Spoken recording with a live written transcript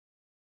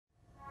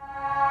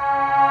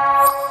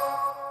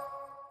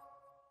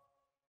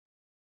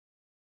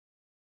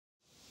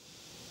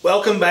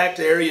Welcome back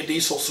to Area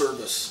Diesel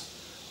Service.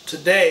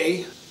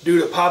 Today, due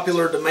to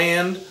popular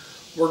demand,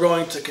 we're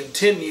going to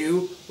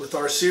continue with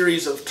our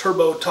series of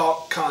Turbo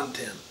Talk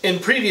content. In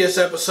previous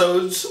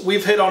episodes,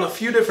 we've hit on a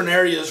few different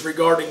areas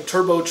regarding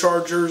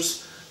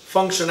turbochargers,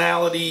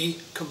 functionality,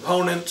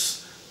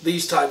 components,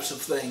 these types of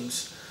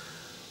things.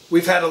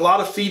 We've had a lot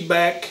of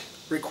feedback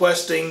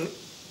requesting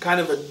kind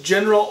of a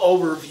general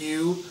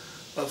overview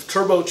of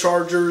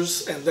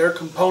turbochargers and their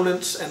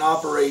components and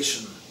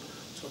operation.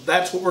 So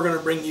that's what we're going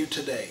to bring you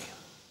today.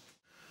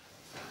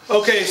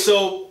 Okay,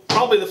 so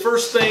probably the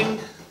first thing,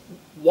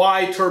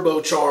 why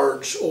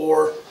turbocharge,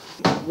 or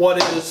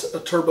what is a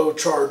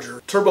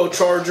turbocharger?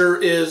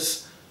 Turbocharger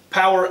is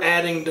power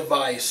adding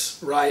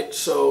device, right?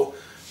 So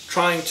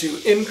trying to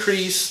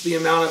increase the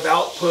amount of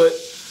output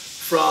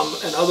from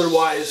an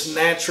otherwise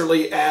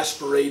naturally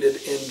aspirated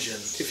engine.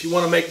 If you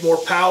want to make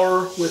more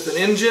power with an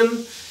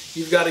engine,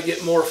 you've got to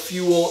get more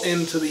fuel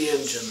into the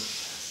engine.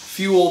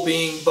 Fuel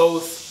being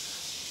both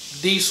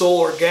diesel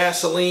or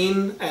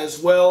gasoline as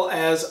well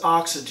as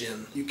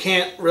oxygen. You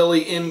can't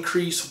really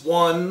increase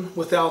one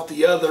without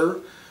the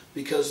other,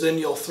 because then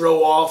you'll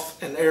throw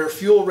off an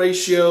air-fuel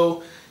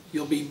ratio.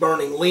 You'll be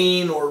burning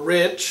lean or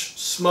rich,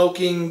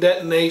 smoking,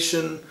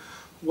 detonation,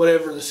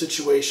 whatever the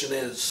situation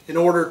is. In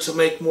order to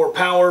make more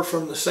power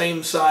from the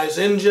same size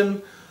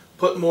engine,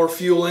 put more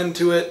fuel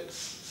into it,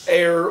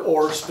 air,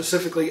 or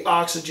specifically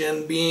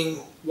oxygen, being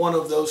one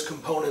of those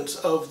components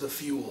of the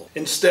fuel.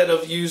 Instead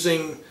of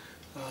using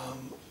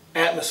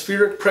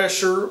atmospheric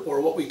pressure,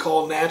 or what we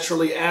call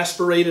naturally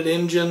aspirated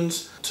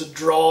engines, to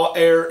draw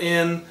air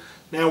in,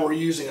 now we're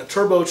using a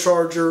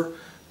turbocharger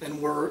and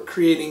we're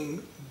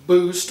creating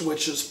boost,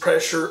 which is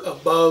pressure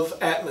above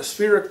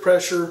atmospheric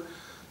pressure,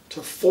 to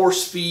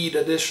force feed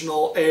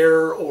additional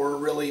air, or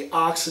really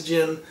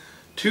oxygen,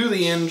 to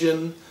the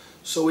engine,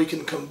 so we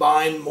can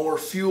combine more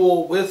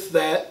fuel with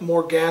that,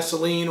 more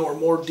gasoline or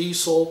more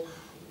diesel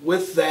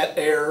with that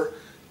air,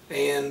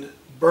 and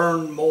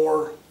burn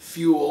more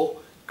fuel,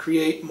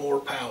 create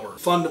more power.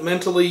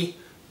 Fundamentally,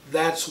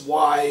 that's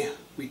why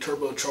we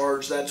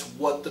turbocharge. That's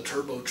what the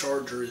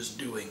turbocharger is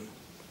doing.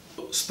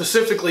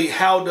 Specifically,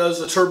 how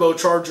does a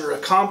turbocharger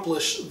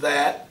accomplish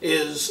that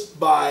is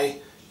by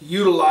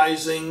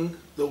utilizing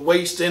the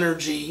waste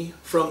energy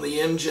from the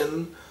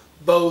engine,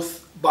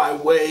 both by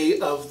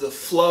way of the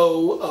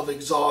flow of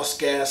exhaust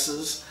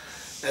gases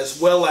as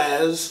well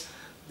as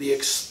the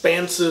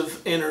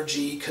expansive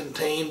energy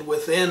contained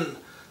within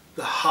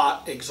the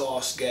hot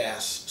exhaust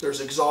gas. There's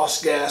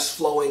exhaust gas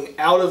flowing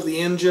out of the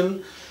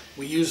engine.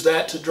 We use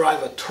that to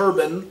drive a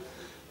turbine,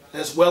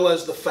 as well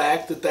as the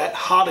fact that that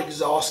hot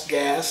exhaust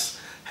gas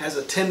has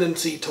a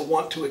tendency to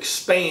want to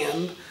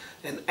expand,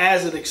 and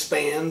as it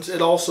expands,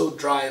 it also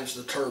drives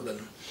the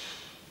turbine.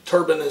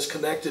 Turbine is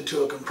connected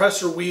to a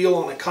compressor wheel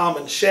on a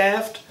common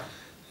shaft,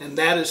 and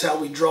that is how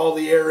we draw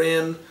the air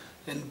in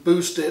and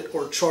boost it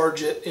or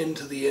charge it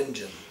into the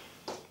engine.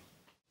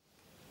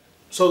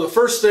 So the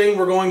first thing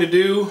we're going to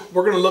do,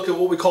 we're going to look at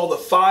what we call the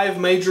 5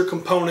 major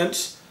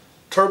components: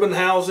 turbine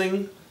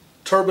housing,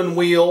 turbine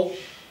wheel,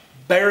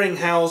 bearing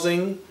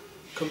housing,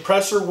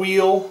 compressor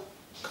wheel,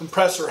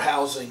 compressor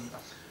housing.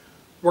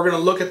 We're going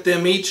to look at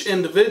them each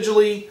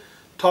individually,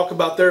 talk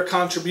about their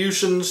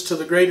contributions to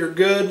the greater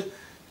good,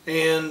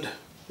 and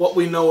what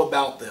we know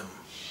about them.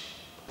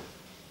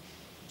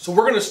 So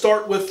we're going to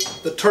start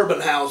with the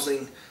turbine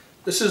housing.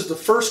 This is the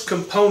first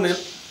component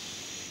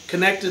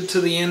connected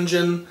to the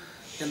engine,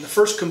 and the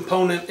first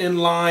component in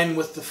line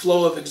with the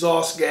flow of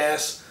exhaust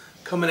gas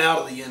coming out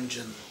of the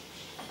engine.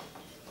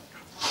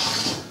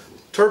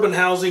 Turbine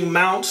housing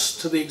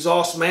mounts to the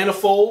exhaust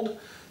manifold,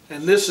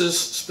 and this is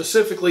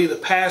specifically the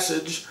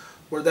passage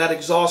where that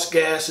exhaust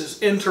gas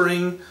is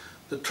entering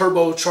the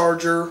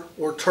turbocharger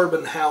or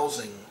turbine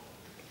housing.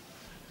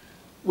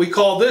 We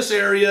call this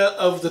area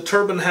of the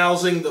turbine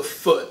housing the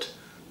foot.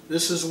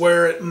 This is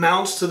where it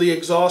mounts to the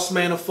exhaust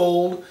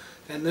manifold,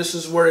 and this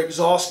is where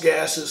exhaust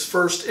gas is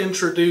first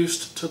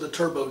introduced to the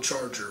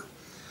turbocharger.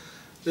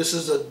 This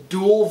is a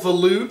dual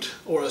volute,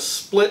 or a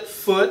split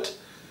foot,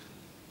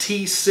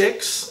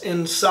 T6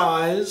 in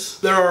size.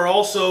 There are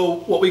also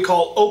what we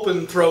call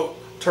open throat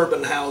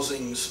turbine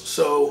housings.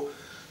 So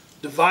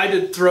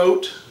divided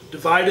throat,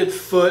 divided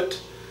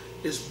foot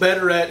is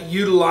better at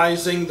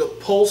utilizing the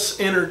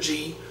pulse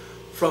energy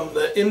from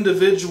the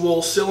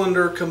individual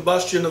cylinder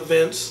combustion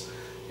events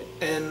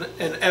in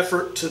an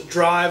effort to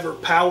drive or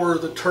power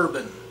the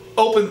turbine.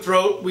 Open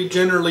throat we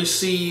generally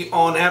see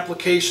on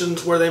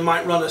applications where they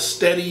might run a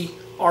steady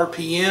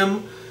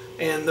RPM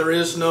and there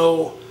is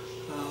no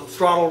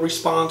throttle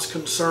response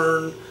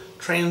concern,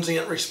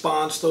 transient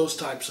response, those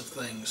types of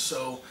things.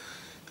 So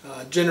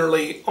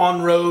generally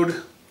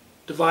on-road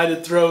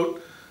divided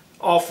throat,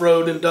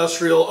 off-road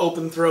industrial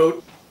open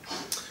throat.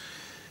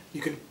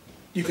 You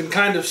can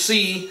kind of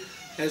see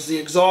as the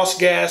exhaust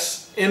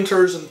gas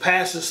enters and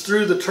passes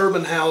through the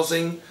turbine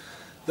housing,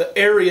 the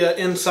area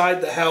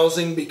inside the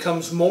housing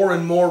becomes more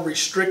and more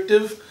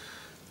restrictive,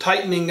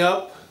 tightening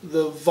up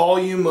the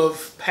volume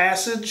of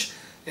passage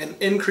and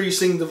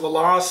increasing the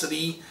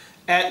velocity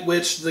at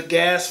which the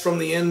gas from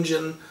the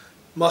engine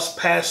must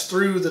pass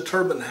through the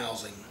turbine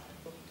housing.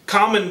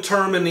 Common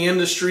term in the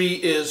industry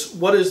is,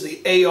 what is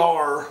the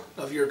AR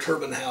of your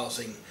turbine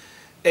housing?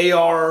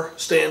 AR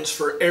stands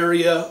for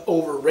area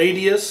over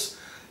radius,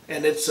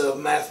 and it's a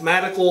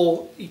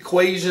mathematical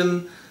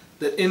equation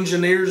that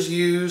engineers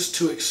use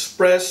to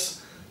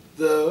express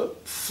the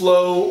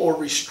flow or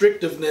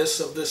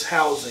restrictiveness of this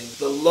housing.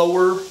 The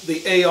lower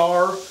the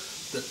AR,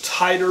 the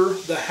tighter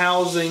the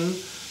housing,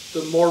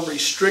 the more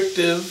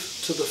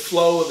restrictive to the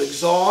flow of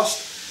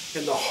exhaust,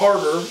 and the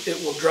harder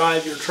it will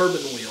drive your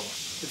turbine wheel.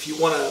 If you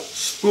want to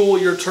spool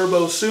your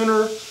turbo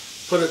sooner,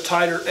 put a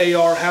tighter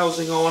AR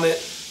housing on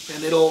it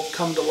and it'll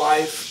come to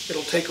life.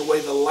 It'll take away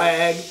the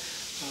lag,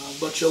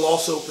 but you'll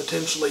also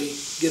potentially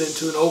get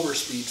into an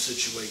overspeed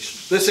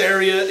situation. This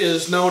area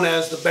is known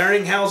as the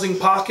bearing housing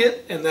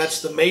pocket, and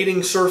that's the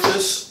mating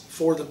surface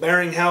for the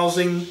bearing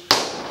housing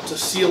to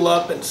seal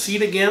up and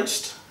seat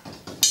against.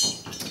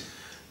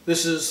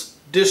 This is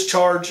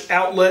discharge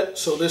outlet,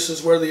 so this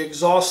is where the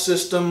exhaust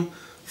system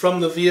from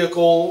the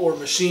vehicle or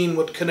machine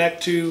would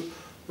connect to,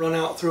 run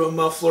out through a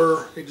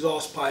muffler,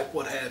 exhaust pipe,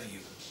 what have you.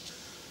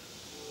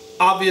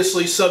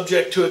 Obviously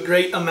subject to a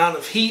great amount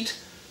of heat,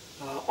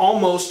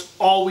 almost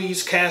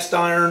always cast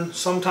iron.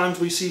 Sometimes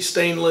we see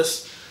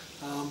stainless,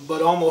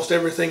 but almost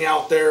everything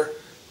out there,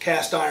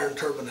 cast iron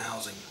turbine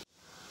housing.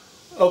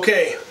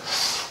 Okay,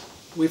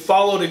 we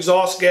followed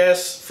exhaust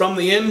gas from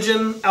the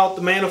engine, out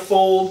the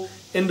manifold,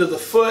 into the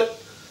foot,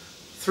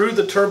 through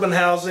the turbine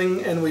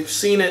housing, and we've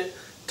seen it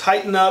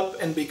tighten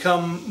up and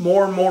become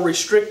more and more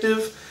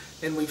restrictive,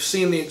 and we've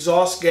seen the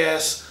exhaust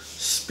gas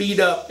speed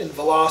up in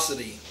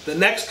velocity. The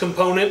next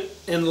component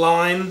in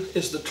line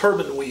is the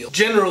turbine wheel.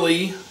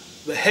 Generally,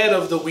 the head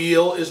of the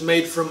wheel is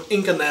made from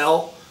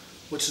Inconel,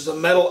 which is a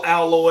metal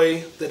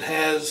alloy that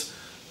has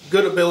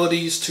good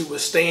abilities to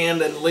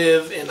withstand and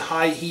live in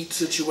high heat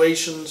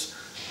situations,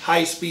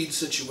 high speed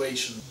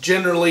situations.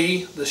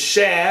 Generally, the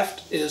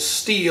shaft is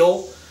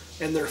steel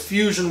and they're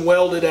fusion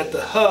welded at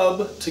the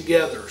hub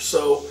together.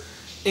 So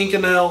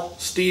Inconel,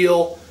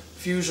 steel,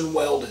 fusion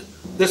welded.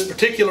 This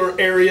particular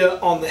area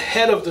on the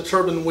head of the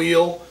turbine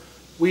wheel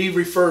we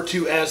refer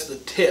to as the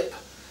tip.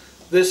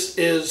 This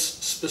is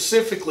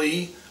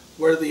specifically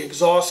where the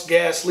exhaust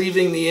gas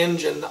leaving the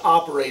engine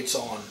operates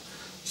on.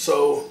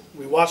 So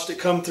we watched it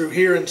come through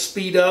here and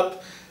speed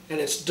up, and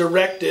it's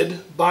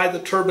directed by the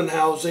turbine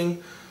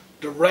housing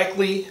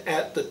directly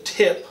at the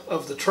tip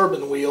of the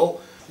turbine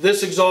wheel.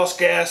 This exhaust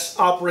gas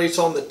operates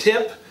on the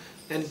tip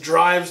and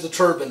drives the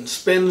turbine,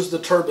 spins the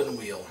turbine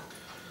wheel.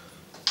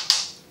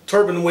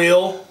 Turbine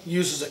wheel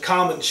uses a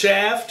common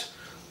shaft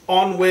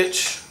on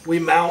which we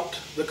mount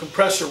the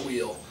compressor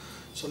wheel.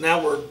 So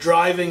now we're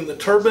driving the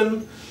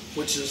turbine,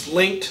 which is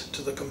linked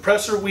to the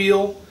compressor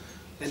wheel,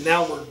 and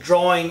now we're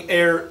drawing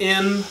air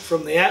in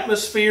from the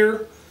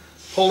atmosphere,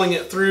 pulling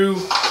it through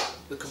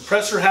the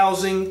compressor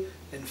housing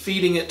and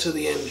feeding it to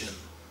the engine.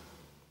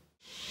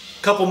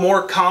 A couple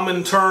more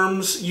common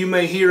terms you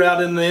may hear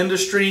out in the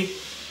industry: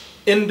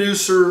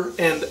 inducer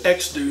and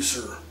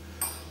exducer.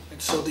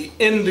 And so the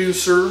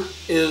inducer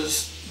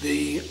is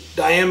the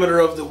diameter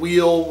of the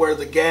wheel where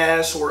the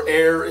gas or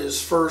air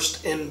is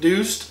first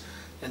induced,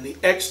 and the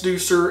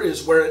exducer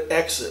is where it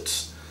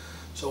exits.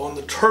 So on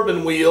the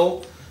turbine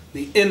wheel,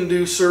 the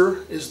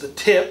inducer is the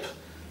tip,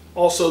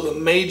 also the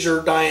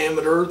major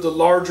diameter, the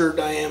larger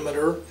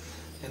diameter,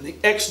 and the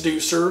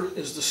exducer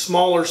is the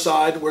smaller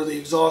side where the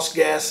exhaust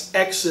gas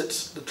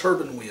exits the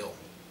turbine wheel.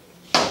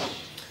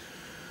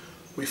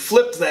 We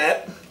flip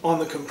that on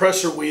the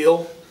compressor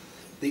wheel.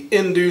 The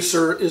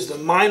inducer is the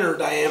minor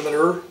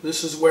diameter.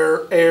 This is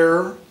where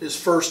air is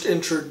first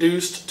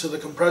introduced to the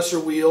compressor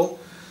wheel.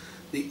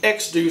 The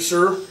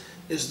exducer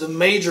is the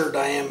major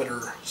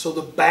diameter, so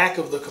the back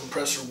of the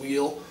compressor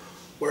wheel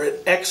where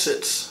it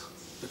exits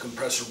the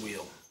compressor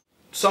wheel.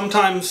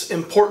 Sometimes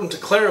important to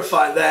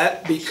clarify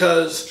that,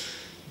 because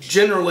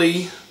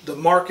generally the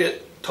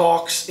market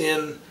talks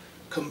in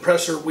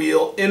compressor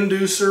wheel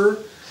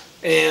inducer,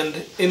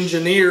 and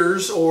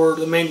engineers or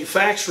the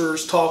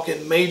manufacturers talk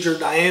in major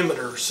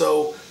diameter.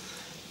 So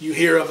you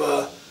hear of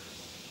a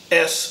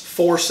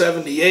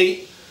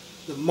S478,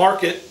 the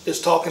market is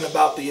talking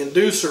about the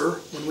inducer.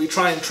 When we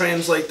try and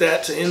translate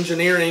that to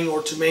engineering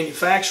or to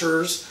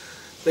manufacturers,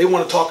 they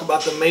want to talk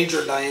about the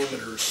major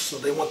diameters. So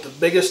they want the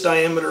biggest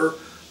diameter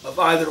of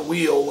either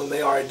wheel when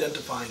they are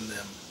identifying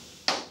them.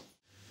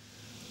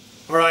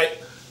 Alright,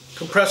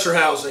 compressor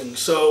housing.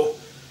 So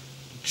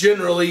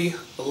generally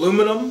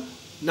aluminum,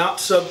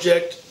 not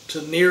subject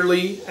to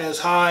nearly as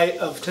high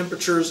of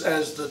temperatures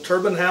as the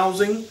turbine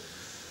housing.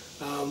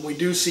 We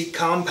do see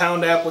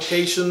compound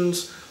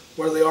applications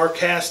where they are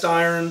cast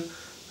iron,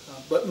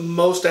 but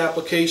most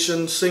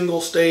applications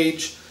single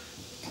stage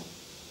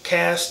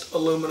cast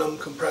aluminum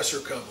compressor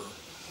cover.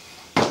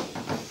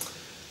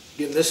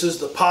 Again, this is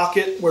the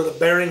pocket where the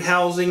bearing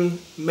housing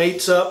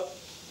mates up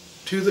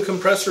to the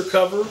compressor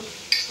cover.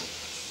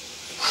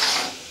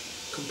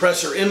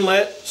 Compressor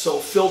inlet, so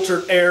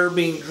filtered air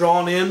being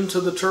drawn into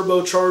the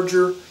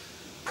turbocharger,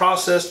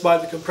 processed by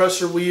the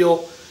compressor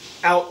wheel,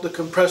 out the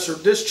compressor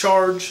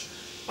discharge,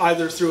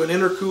 either through an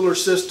intercooler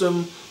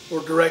system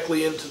or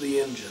directly into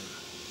the engine.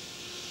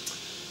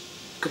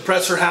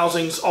 Compressor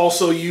housings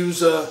also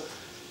use a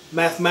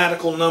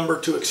mathematical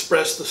number to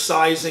express the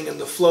sizing and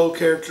the flow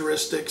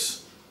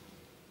characteristics.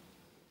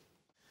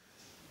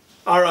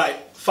 Alright,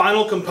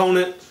 final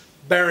component,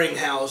 bearing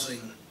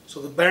housing.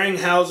 So the bearing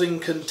housing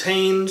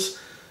contains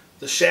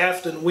the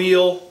shaft and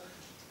wheel,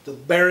 the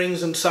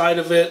bearings inside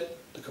of it,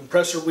 the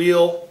compressor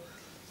wheel.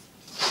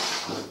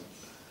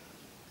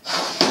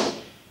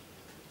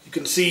 You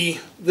can see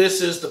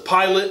this is the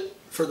pilot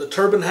for the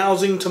turbine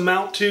housing to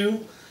mount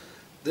to.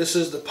 This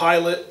is the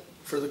pilot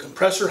for the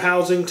compressor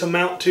housing to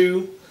mount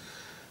to.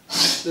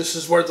 This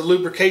is where the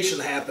lubrication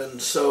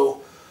happens.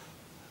 So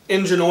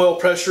engine oil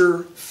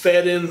pressure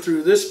fed in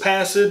through this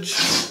passage,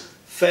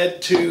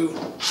 fed to,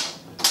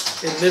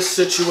 in this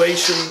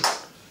situation,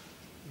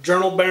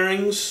 journal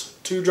bearings,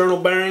 2 journal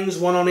bearings,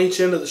 1 on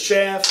each end of the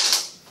shaft,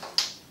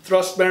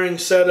 thrust bearing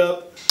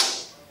setup,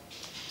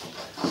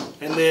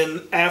 and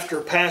then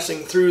after passing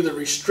through the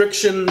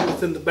restriction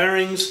within the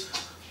bearings,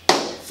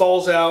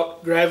 falls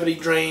out, gravity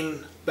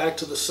drain back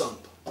to the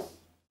sump.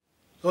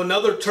 So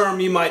another term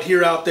you might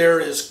hear out there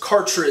is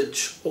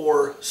cartridge,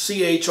 or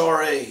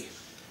CHRA.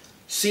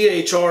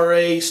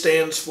 CHRA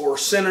stands for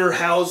Center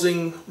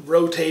Housing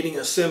Rotating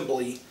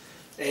Assembly,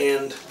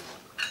 and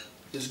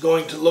is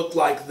going to look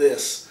like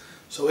this.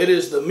 So it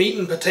is the meat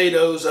and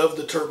potatoes of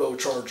the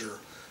turbocharger.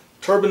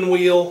 Turbine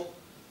wheel,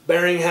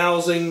 bearing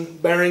housing,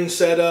 bearing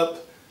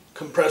setup,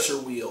 compressor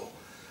wheel.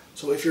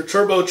 So if your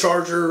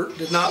turbocharger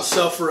did not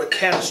suffer a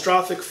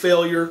catastrophic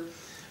failure,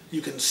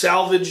 you can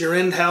salvage your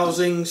end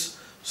housings,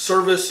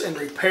 service and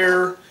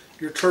repair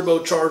your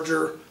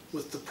turbocharger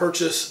with the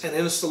purchase and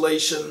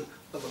installation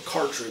of a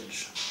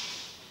cartridge.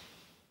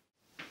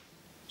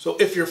 So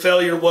if your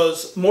failure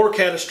was more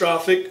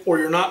catastrophic, or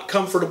you're not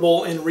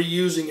comfortable in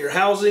reusing your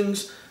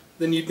housings,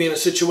 then you'd be in a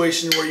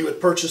situation where you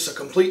would purchase a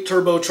complete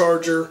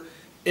turbocharger,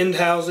 end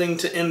housing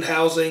to end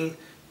housing,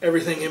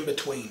 everything in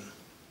between.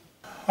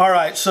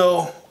 Alright,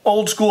 so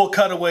old school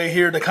cutaway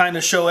here to kind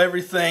of show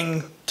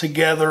everything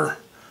together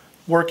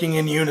working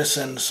in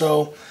unison.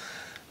 So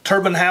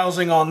turbine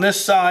housing on this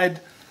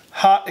side,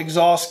 hot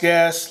exhaust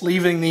gas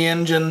leaving the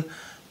engine,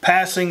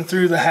 passing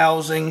through the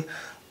housing,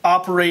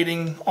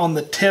 operating on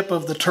the tip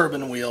of the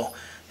turbine wheel.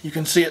 You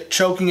can see it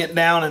choking it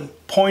down and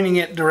pointing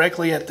it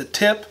directly at the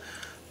tip,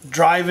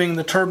 driving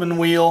the turbine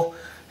wheel,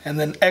 and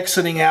then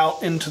exiting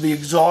out into the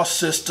exhaust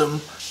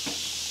system.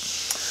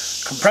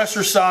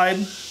 Compressor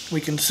side,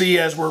 we can see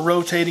as we're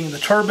rotating the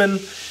turbine,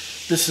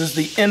 this is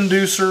the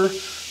inducer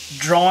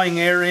drawing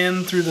air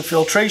in through the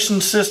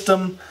filtration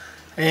system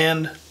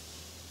and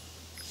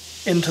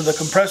into the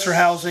compressor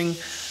housing,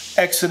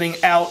 exiting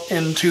out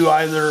into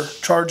either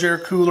charge air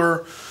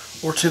cooler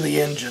or to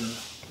the engine.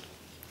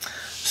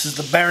 This is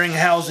the bearing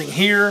housing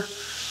here.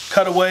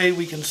 Cutaway,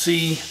 we can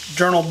see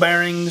journal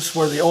bearings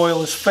where the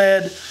oil is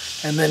fed,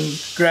 and then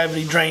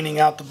gravity draining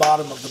out the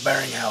bottom of the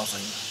bearing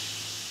housing.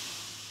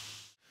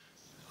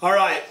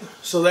 Alright,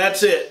 so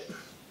that's it.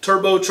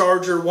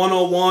 Turbocharger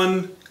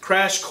 101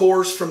 crash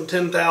course from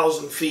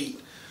 10,000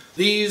 feet.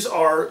 These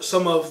are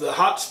some of the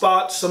hot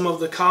spots, some of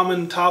the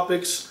common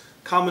topics,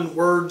 common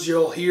words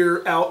you'll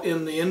hear out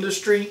in the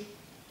industry.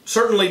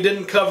 Certainly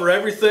didn't cover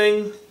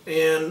everything,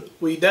 and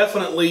we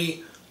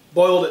definitely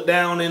boiled it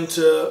down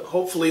into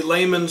hopefully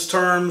layman's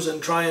terms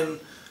and try and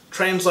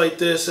translate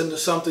this into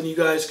something you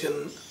guys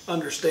can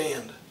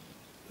understand.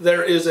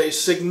 There is a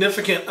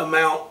significant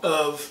amount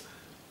of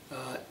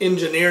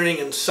engineering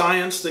and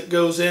science that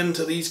goes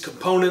into these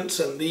components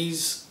and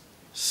these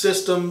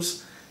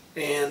systems,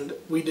 and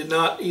we did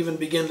not even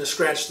begin to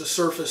scratch the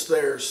surface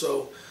there.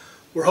 So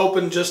we're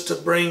hoping just to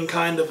bring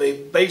kind of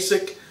a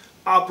basic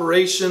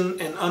operation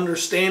and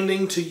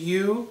understanding to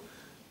you.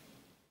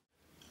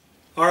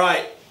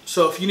 Alright,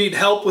 so if you need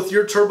help with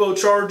your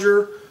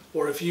turbocharger,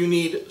 or if you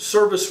need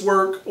service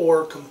work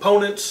or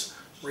components,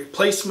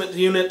 replacement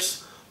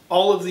units,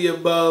 all of the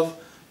above,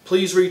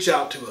 please reach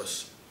out to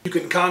us. You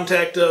can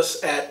contact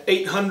us at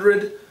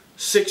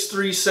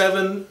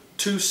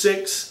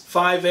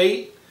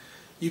 800-637-2658.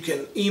 You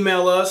can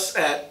email us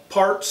at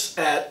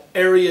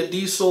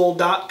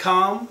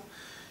parts@areadieselcom.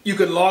 You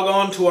can log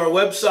on to our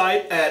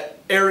website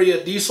at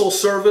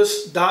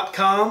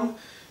areadieselservice.com.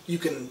 You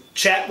can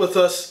chat with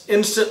us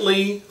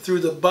instantly through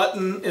the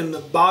button in the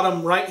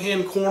bottom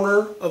right-hand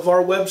corner of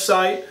our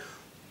website,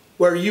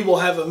 where you will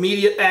have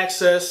immediate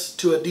access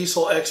to a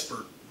diesel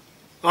expert.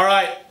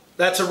 Alright,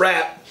 that's a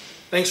wrap.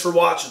 Thanks for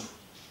watching.